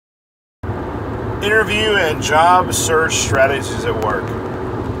Interview and job search strategies at work.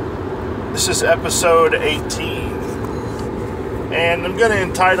 This is episode 18, and I'm going to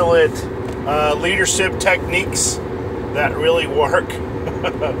entitle it Leadership Techniques That Really Work.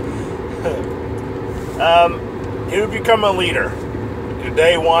 You become a leader.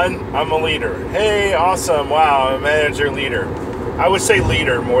 Day one, I'm a leader. Hey, awesome, wow, I'm a manager leader. I would say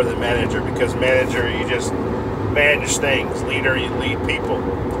leader more than manager, because manager, you just manage things. Leader, you lead people.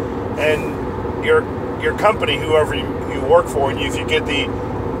 And your company, whoever you work for, and if you get the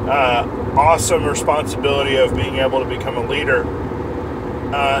awesome responsibility of being able to become a leader,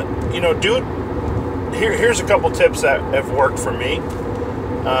 do it. Here's a couple tips that have worked for me,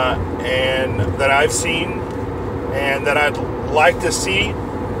 and that I've seen, and that I'd like to see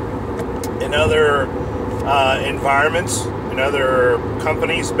in other environments, in other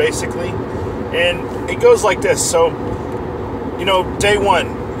companies, basically. And it goes like this. So, day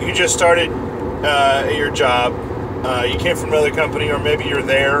one, you just started at your job. You came from another company, or maybe you're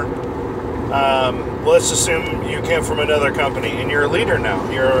there. Let's assume you came from another company, and you're a leader now.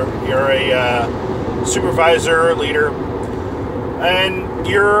 You're a supervisor, leader, and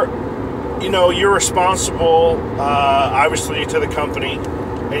you're responsible, obviously, to the company.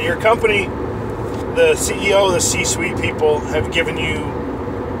 And your company, the CEO, the C-suite people have given you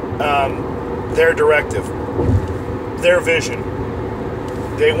their directive, their vision.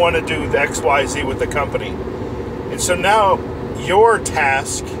 They want to do the X, Y, Z with the company. And so now your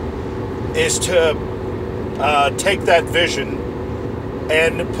task is to take that vision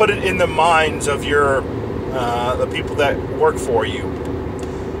and put it in the minds of the people that work for you.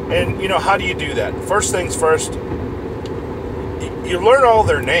 And, how do you do that? First things first, you learn all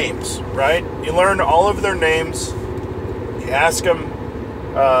their names, right? You learn all of their names. You ask them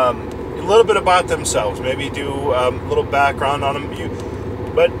a little bit about themselves. Maybe do a little background on them.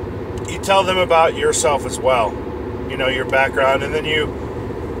 But you tell them about yourself as well. Your background. And then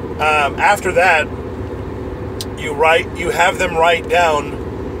after that, you have them write down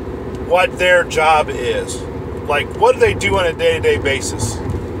what their job is. Like, what do they do on a day-to-day basis?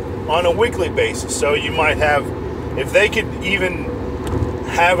 On a weekly basis. So you might have, if they could even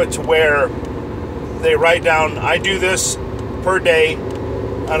have it to where they write down, I do this per day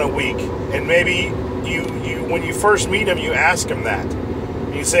on a week. And maybe you when you first meet them, you ask them that.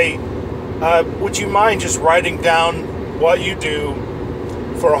 You say, would you mind just writing down what you do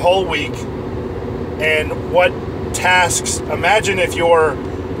for a whole week and what tasks? Imagine if you're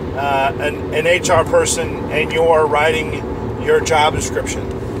an HR person and you're writing your job description.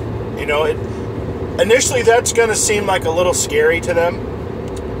 Initially that's going to seem like a little scary to them,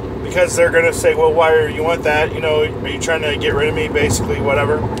 because they're going to say, well, why do you want that? Are you trying to get rid of me, basically,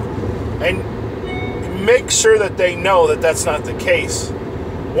 whatever? And make sure that they know that that's not the case.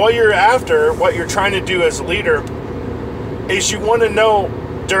 What you're trying to do as a leader is you want to know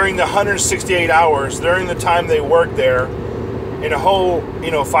during the 168 hours, during the time they work there, in a whole,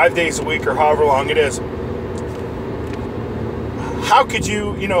 5 days a week or however long it is, how could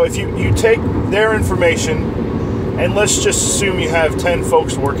you, if you take their information, and let's just assume you have 10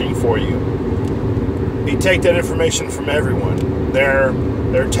 folks working for you. You take that information from everyone. Their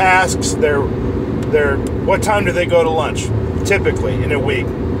tasks, their what time do they go to lunch, typically, in a week?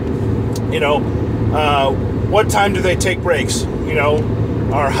 What time do they take breaks?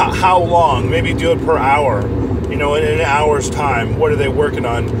 Or how long? Maybe do it per hour. In an hour's time, what are they working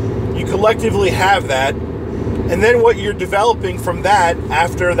on? You collectively have that. And then what you're developing from that,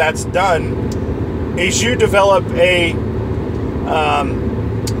 after that's done, is you develop an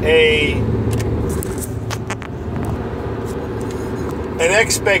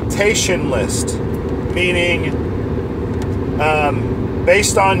expectation list, meaning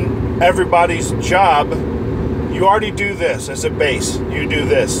based on everybody's job, you already do this as a base. You do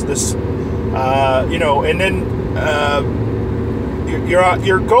this, and then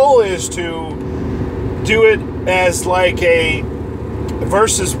your goal is to do it as like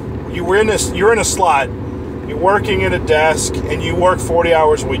versus you're in a slot, you're working at a desk, and you work 40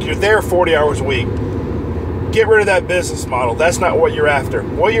 hours a week. You're there 40 hours a week. Get rid of that business model. That's not what you're after.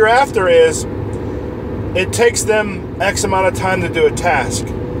 What you're after is, it takes them X amount of time to do a task.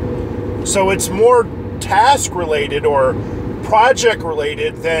 So it's more task related or project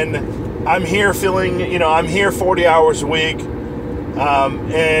related than I'm here I'm here 40 hours a week,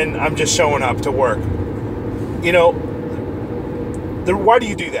 and I'm just showing up to work. Why do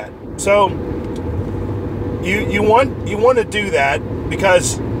you do that? So you want to do that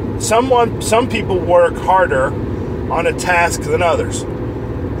because some people work harder on a task than others.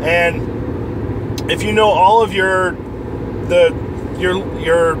 And if you know all of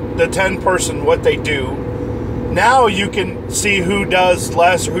the 10 person what they do. Now you can see who does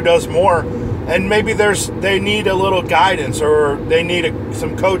less or who does more, and maybe they need a little guidance or they need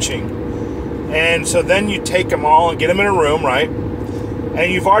some coaching. And so then you take them all and get them in a room, right?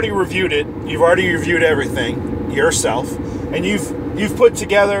 And you've already reviewed it. You've already reviewed everything yourself, and you've put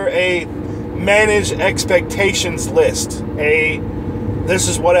together a manage expectations list. This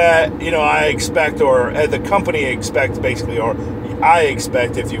is what I expect, or the company expects, basically, or I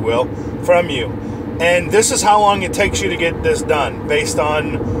expect, if you will, from you. And this is how long it takes you to get this done based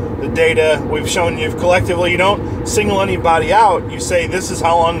on the data we've shown you collectively. You don't single anybody out. You say this is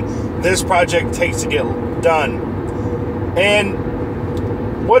how long this project takes to get done. And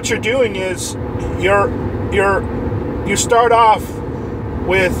what you're doing is you start off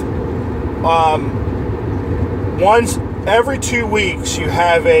with once every 2 weeks you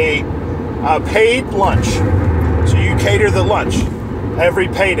have a paid lunch. So you cater the lunch every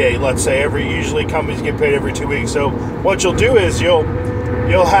payday. Let's say usually companies get paid every 2 weeks. So what you'll do is you'll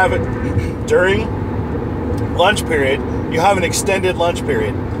have it during lunch period. You have an extended lunch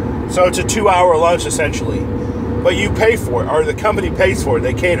period. So it's a 2-hour lunch essentially, but you pay for it, or the company pays for it.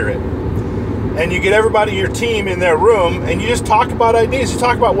 They cater it. And you get everybody in your team in their room, and you just talk about ideas. You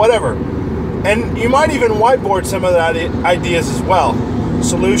talk about whatever. And you might even whiteboard some of the ideas as well.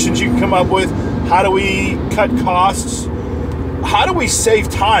 Solutions you can come up with. How do we cut costs? How do we save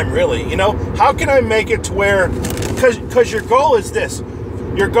time, really? How can I make it to where, because your goal is this.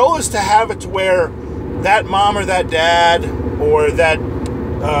 Your goal is to have it to where that mom or that dad or that,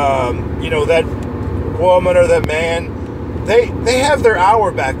 that woman or that man, they have their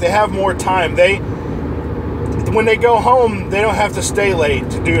hour back. They have more time. When they go home, they don't have to stay late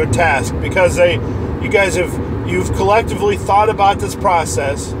to do a task because you've collectively thought about this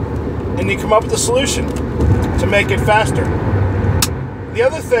process and you come up with a solution to make it faster. The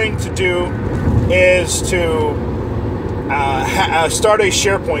other thing to do is to start a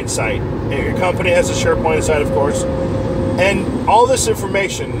SharePoint site. Your company has a SharePoint site, of course, and all this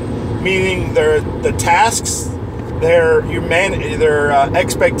information, meaning the tasks, their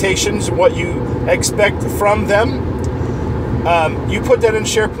expectations, what you expect from them, you put that in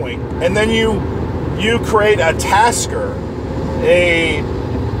SharePoint, and then you create a tasker,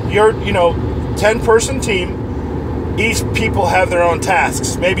 your 10-person team. Each people have their own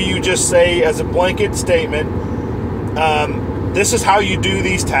tasks. Maybe you just say as a blanket statement, this is how you do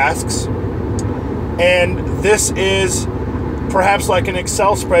these tasks, and this is perhaps like an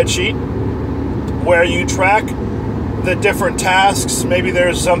Excel spreadsheet where you track the different tasks. Maybe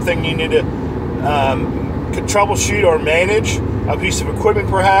there's something you need to troubleshoot or manage, a piece of equipment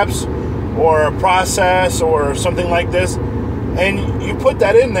perhaps, or a process or something like this, and you put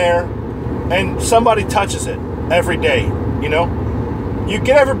that in there and somebody touches it every day. You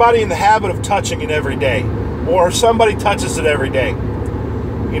get everybody in the habit of touching it every day, or somebody touches it every day,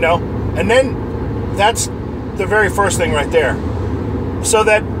 and then that's the very first thing right there, so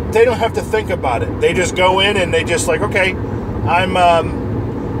that they don't have to think about it. They just go in and they just like, okay, I'm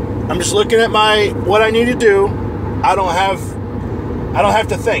just looking at what I need to do. I don't have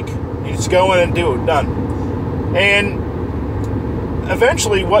to think. You just go in and do it. Done. And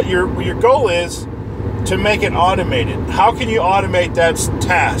eventually, what your goal is to make it automated. How can you automate that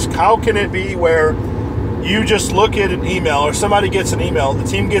task? How can it be where you just look at an email, or somebody gets an email, the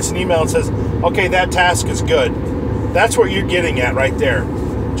team gets an email and says, okay, that task is good. That's what you're getting at right there.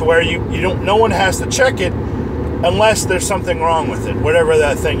 To where no one has to check it unless there's something wrong with it, whatever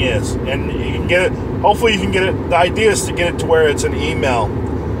that thing is. And you can get it, hopefully you can get it, the idea is to get it to where it's an email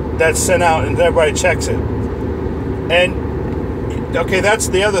that's sent out and everybody checks it. And, okay, that's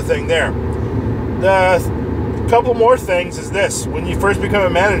the other thing there. The couple more things is this. When you first become a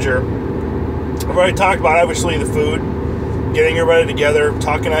manager, I've already talked about, obviously, the food, getting everybody together,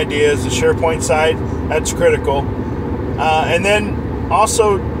 talking ideas, the SharePoint side, that's critical. And then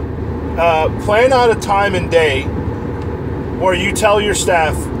also plan out a time and day where you tell your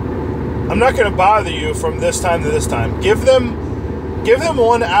staff, I'm not going to bother you from this time to this time. Give them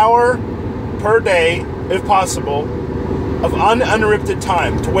 1 hour per day, if possible, of uninterrupted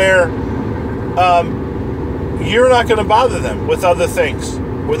time, to where you're not going to bother them with other things,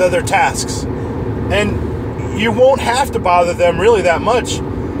 with other tasks. And you won't have to bother them really that much,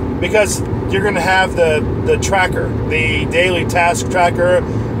 because you're going to have the tracker, the daily task tracker.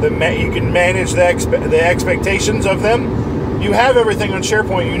 You can manage the expectations of them. You have everything on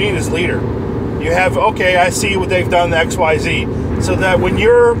SharePoint you need as leader. You have, okay, I see what they've done, XYZ, so that when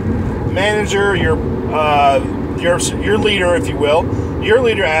your manager, your leader, if you will, your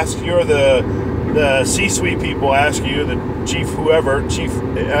leader asks, you're the the C-suite people ask you, the chief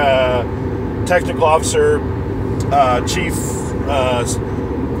technical officer, chief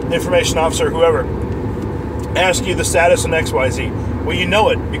information officer, whoever, ask you the status in XYZ. Well, you know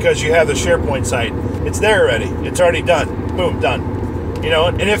it because you have the SharePoint site. It's there already. It's already done. Boom, done.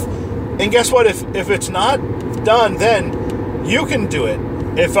 And guess what? If it's not done, then you can do it.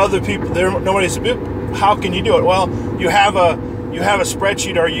 If other people, nobody's, how can you do it? Well, you have a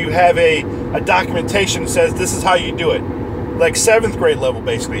spreadsheet, or you have a documentation that says this is how you do it. Like 7th grade level,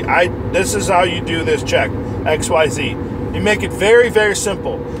 basically. This is how you do this check, XYZ. You make it very, very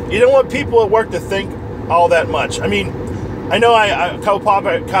simple. You don't want people at work to think all that much. I mean, I know a couple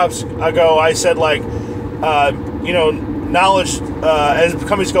podcasts ago I said, like, knowledge, as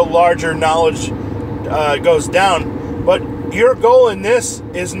companies go larger, knowledge goes down. But your goal in this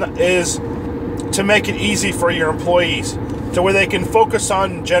is to make it easy for your employees, to where they can focus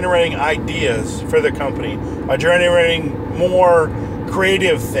on generating ideas for the company, or generating more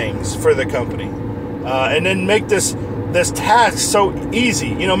creative things for the company, and then make this task so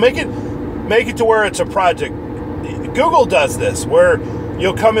easy. Make it to where it's a project. Google does this, where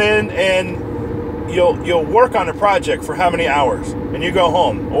you'll come in and you'll work on a project for how many hours, and you go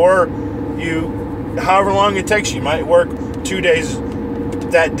home, or however long it takes. You might work 2 days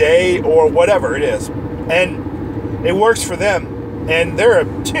that day, or whatever it is, and it works for them, and they're a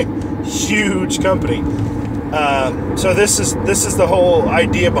huge company. So this is the whole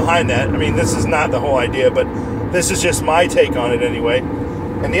idea behind that. I mean, this is not the whole idea, but this is just my take on it anyway.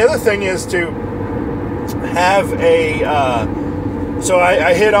 And the other thing is to have so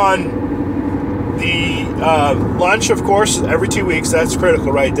I hit on the lunch, of course, every 2 weeks. That's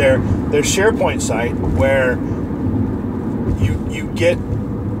critical right there. There's SharePoint site where you get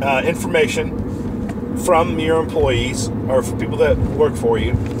information from your employees, or for people that work for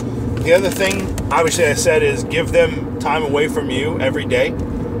you. The other thing, obviously, I said, is give them time away from you every day,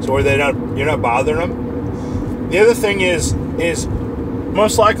 so where you're not bothering them. The other thing is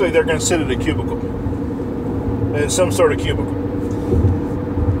most likely they're going to sit at a cubicle, in some sort of cubicle.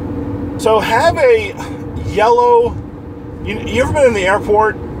 So have a yellow. You ever been in the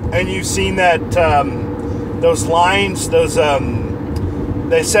airport and you've seen that those lines,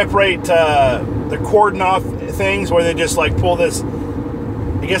 they separate the cordon off things, where they just like pull this.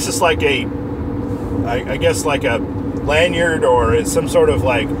 I guess it's like a lanyard, or it's some sort of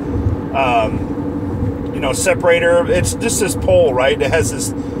like separator. It's just this pole, right? It has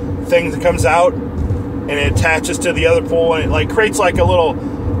this thing that comes out and it attaches to the other pole, and it like creates like a little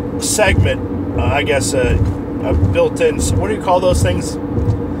segment. I guess a built-in. What do you call those things?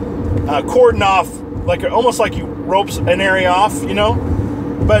 Cordon off, like almost like you ropes an area off,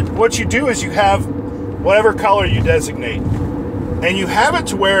 But what you do is you have whatever color you designate, and you have it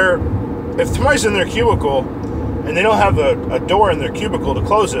to where if somebody's in their cubicle and they don't have a door in their cubicle to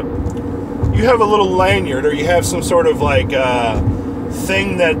close it, you have a little lanyard, or you have some sort of like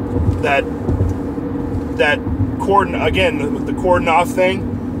thing that cordon, again, the cordon off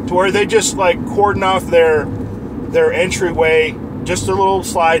thing, to where they just like cordon off their entryway, just a little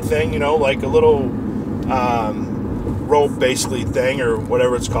slide thing, like a little rope basically thing, or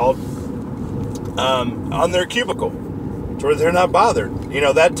whatever it's called, on their cubicle, to where they're not bothered.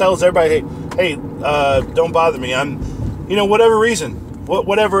 That tells everybody, hey, don't bother me. I'm, whatever reason,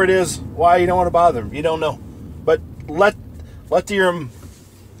 whatever it is, why you don't want to bother them, you don't know. But let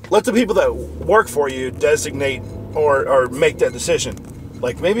the people that work for you designate or make that decision.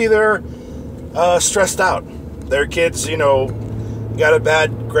 Like maybe they're stressed out. Their kids, got a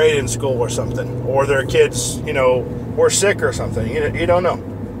bad grade in school or something, or their kids, were sick or something. You don't know,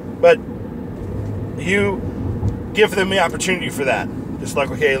 but you give them the opportunity for that. Just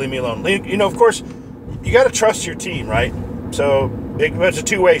like, okay, leave me alone. Of course, you got to trust your team, right? So it's a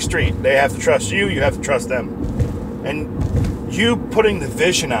two-way street. They have to trust you. You have to trust them. And you putting the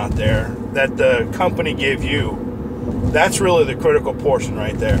vision out there that the company gave you, that's really the critical portion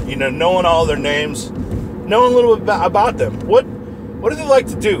right there. Knowing all their names, knowing a little bit about them. What do they like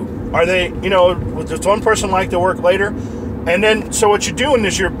to do? Are they, does one person like to work later? And then, so what you're doing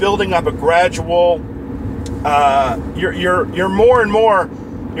is you're building up a gradual, you're more and more,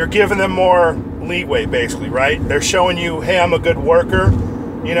 you're giving them more leeway, basically, right? They're showing you, hey, I'm a good worker.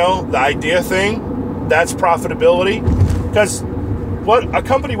 The idea thing, that's profitability. Because what a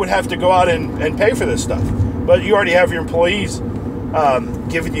company would have to go out and pay for this stuff. But you already have your employees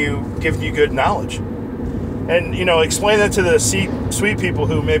giving you good knowledge. And, explain that to the C-suite people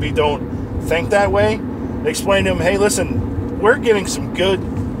who maybe don't think that way. Explain to them, hey, listen, we're getting some good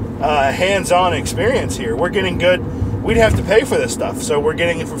hands-on experience here. We're getting good. We'd have to pay for this stuff, so we're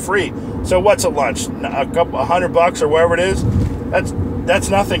getting it for free. So what's a lunch? $100 or whatever it is? That's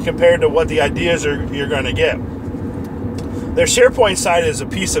nothing compared to what the ideas you're going to get. Their SharePoint site is a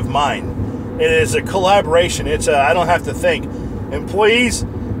peace of mind. It is a collaboration. I don't have to think. Employees,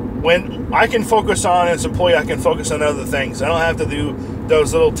 when I can focus on as an employee, I can focus on other things. I don't have to do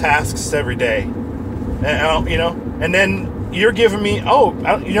those little tasks every day. And, and then you're giving me,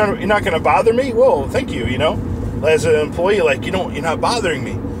 you're not going to bother me? Whoa, thank you, As an employee, you're not bothering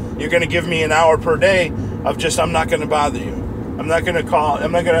me. You're going to give me an hour per day of just, I'm not going to bother you. I'm not going to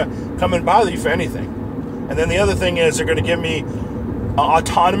come and bother you for anything. And then the other thing is they're going to give me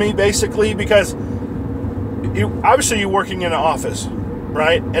autonomy, basically, because you're working in an office,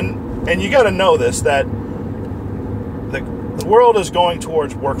 right? And you got to know this, that the world is going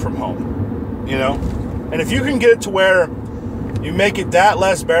towards work from home, And if you can get it to where you make it that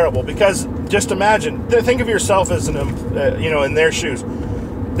less bearable, because just imagine, think of yourself as in their shoes.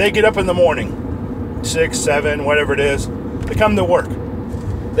 They get up in the morning, 6, 7, whatever it is. They come to work.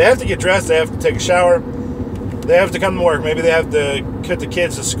 They have to get dressed. They have to take a shower. They have to come to work. Maybe they have to get the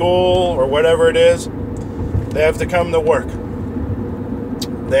kids to school or whatever it is. They have to come to work.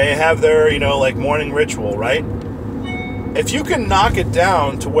 They have their, morning ritual, right? If you can knock it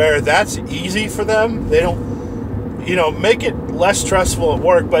down to where that's easy for them, they don't, make it less stressful at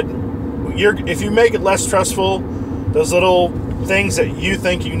work. But if you make it less stressful, those little things that you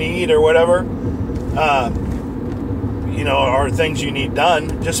think you need or whatever, or things you need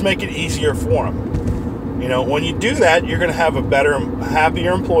done, just make it easier for them. When you do that, you're going to have a better,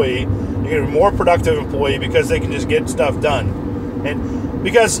 happier employee. You're going to have a more productive employee because they can just get stuff done. And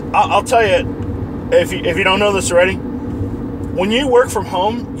because I'll tell you, if you don't know this already, when you work from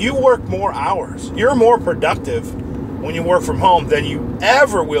home, you work more hours. You're more productive when you work from home than you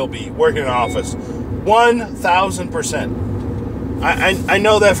ever will be working in an office. 1,000%. I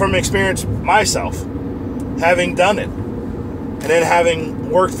know that from experience myself, having done it, and then having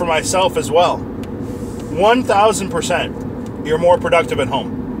worked for myself as well. 1,000% you're more productive at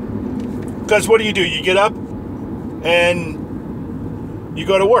home. Because what do? You get up and you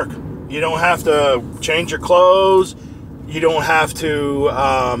go to work. You don't have to change your clothes. You don't have to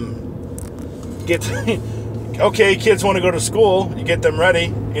okay, kids want to go to school. You get them ready,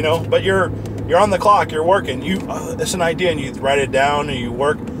 but you're on the clock. You're working. It's an idea, and you write it down, and you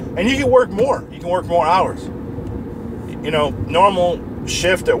work, and you can work more. You can work more hours. Normal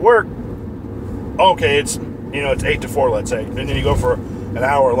shift at work. Okay, it's 8 to 4, let's say, and then you go for an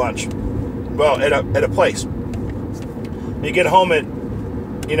hour lunch. Well, at a place. You get home at,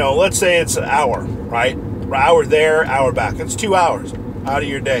 let's say it's an hour, right? Hour there, hour back. It's 2 hours out of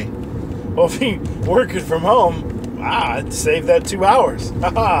your day. Well, if you working from home, I'd save that 2 hours.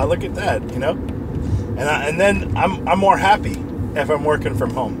 Look at that, And then I'm more happy if I'm working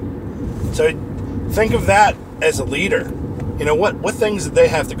from home. So think of that as a leader. What things did they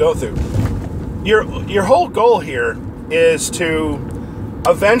have to go through? Your whole goal here is to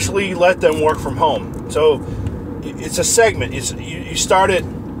eventually let them work from home. So it's a segment. You start it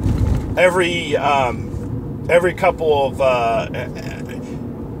every couple of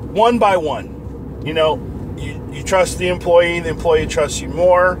one by one. You trust the employee trusts you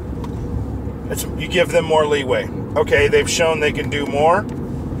more. You give them more leeway. Okay, they've shown they can do more.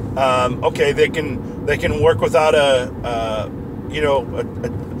 Okay, they can work without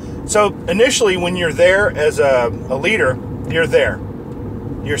so initially when you're there as a leader, you're there.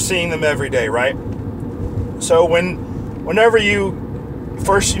 You're seeing them every day, right? So whenever you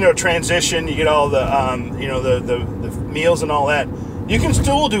first, transition, you get all the, the meals and all that, you can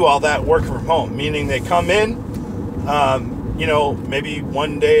still do all that work from home, meaning they come in, maybe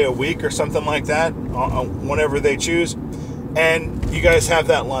one day a week or something like that, whenever they choose, and you guys have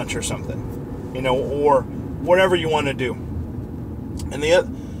that lunch or something, or whatever you want to do. And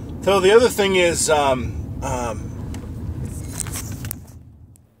the other thing is, the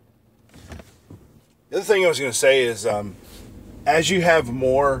other thing I was going to say is, as you have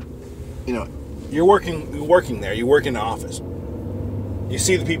more, you're working there, you work in the office, you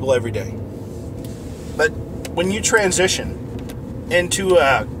see the people every day. But when you transition into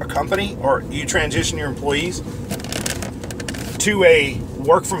a company, or you transition your employees to a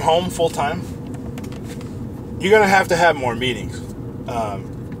work from home full time, you're going to have more meetings,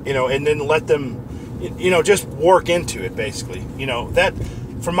 and then let them, just work into it, basically. That,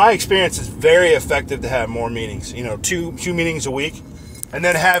 from my experience, is very effective to have more meetings, two meetings a week, and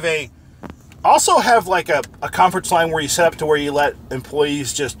then also have like a conference line where you set up to where you let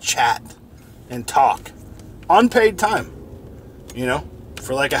employees just chat and talk. Unpaid time,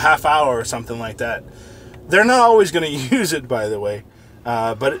 for like a half hour or something like that. They're not always going to use it, by the way.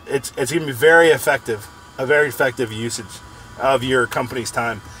 But it's going to be very effective, a very effective usage of your company's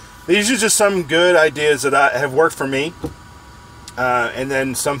time. These are just some good ideas that have worked for me, and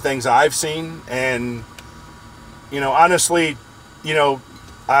then some things I've seen. And, honestly,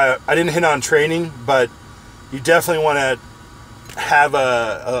 I didn't hit on training, but you definitely want to have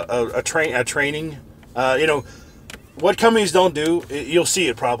a training. What companies don't do, you'll see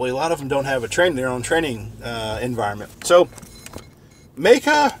it probably. A lot of them don't have their own training environment. So make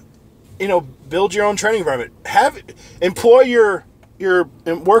build your own training environment. Employ your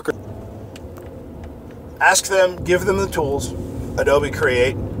worker. Ask them, give them the tools, Adobe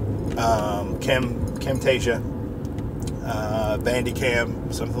Create, Camtasia,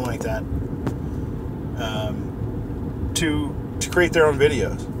 Bandicam, something like that, to create their own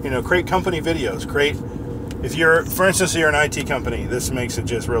videos. Create company videos. If you're, for instance, you're an IT company, this makes it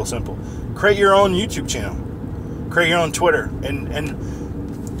just real simple. Create your own YouTube channel. Create your own Twitter. And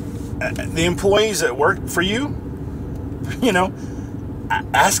the employees that work for you,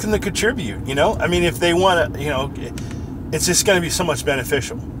 ask them to contribute. If they want to, it's just going to be so much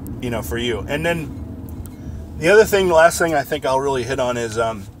beneficial, for you. And then the last thing I think I'll really hit on is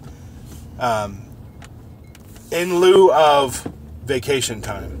in lieu of vacation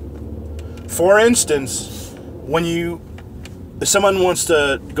time. For instance, if someone wants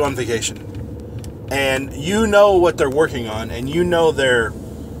to go on vacation and what they're working on, and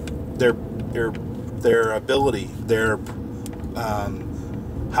their ability,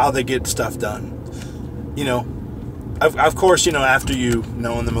 how they get stuff done, of course, after you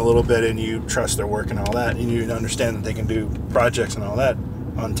know them a little bit and you trust their work and all that, and you understand that they can do projects and all that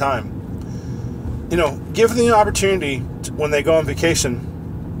on time, give them the opportunity when they go on vacation,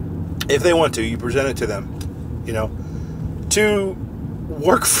 if they want to, you present it to them, to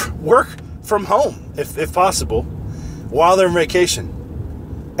work from home, if possible, while they're on vacation.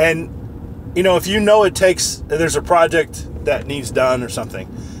 And, if there's a project that needs done or something,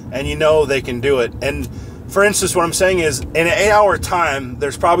 and they can do it. And for instance, what I'm saying is, in an 8-hour time,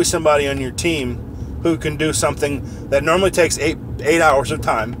 there's probably somebody on your team who can do something that normally takes 8 hours of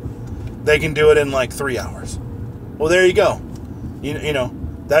time. They can do it in like 3 hours. Well, there you go.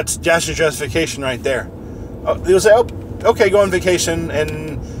 That's just your justification right there. You'll say, oh, okay, go on vacation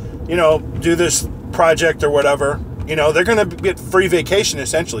and, do this project or whatever. They're going to get free vacation,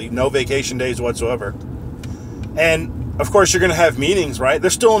 essentially. No vacation days whatsoever. And, of course, you're going to have meetings, right? They're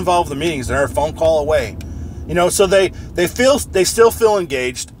still involved in the meetings. They're a phone call away. So they still feel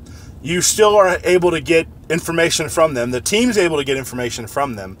engaged. You still are able to get information from them. The team's able to get information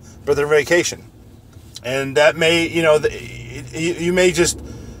from them for their vacation. And that may, you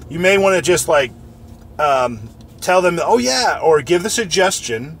may want to just tell them, oh yeah, or give the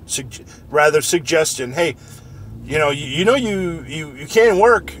suggestion, hey, you can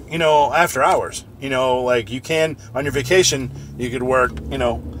work, after hours, like you can on your vacation, you could work,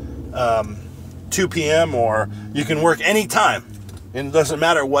 2 p.m. or you can work anytime, and it doesn't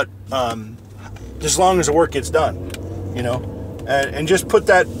matter what, just as long as the work gets done, and just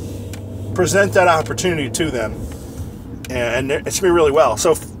present that opportunity to them, and it's going to be really well.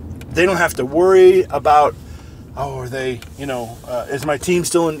 So they don't have to worry about, are they, is my team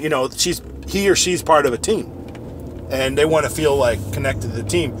still in, he or she's part of a team, and they want to feel like connected to the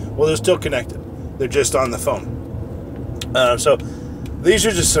team. Well, they're still connected. They're just on the phone. So these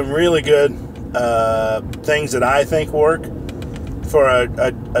are just some really good things that I think work for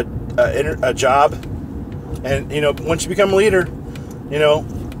a job. And, once you become a leader,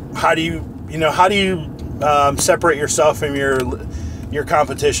 how do you separate yourself from your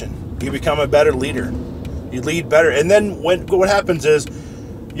competition? You become a better leader. You lead better. And then what happens is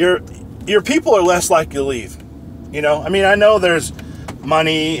your people are less likely to leave. I know there's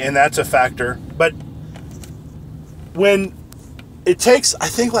money and that's a factor, but when it takes, I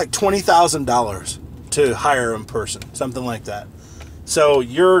think, like $20,000 to hire a person, something like that. So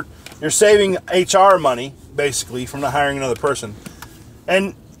you're saving HR money, basically, from the hiring another person.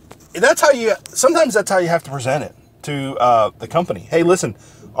 And sometimes that's how you have to present it to the company. Hey, listen,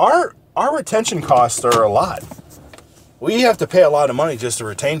 our retention costs are a lot. We have to pay a lot of money just to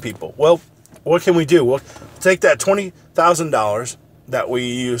retain people. Well, what can we do? We'll take that $20,000 that we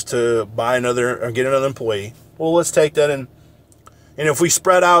use to get another employee. Well, let's take that and if we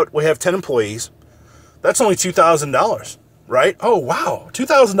spread out, we have 10 employees. That's only $2,000, right? Oh, wow.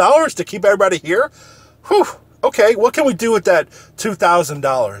 $2,000 to keep everybody here? Whew. Okay, what can we do with that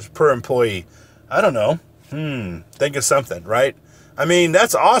 $2,000 per employee? I don't know. Think of something, right?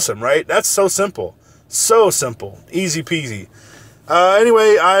 That's awesome, right? That's so simple. So simple. Easy peasy.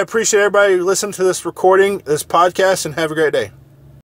 Anyway, I appreciate everybody listening to this podcast, and have a great day.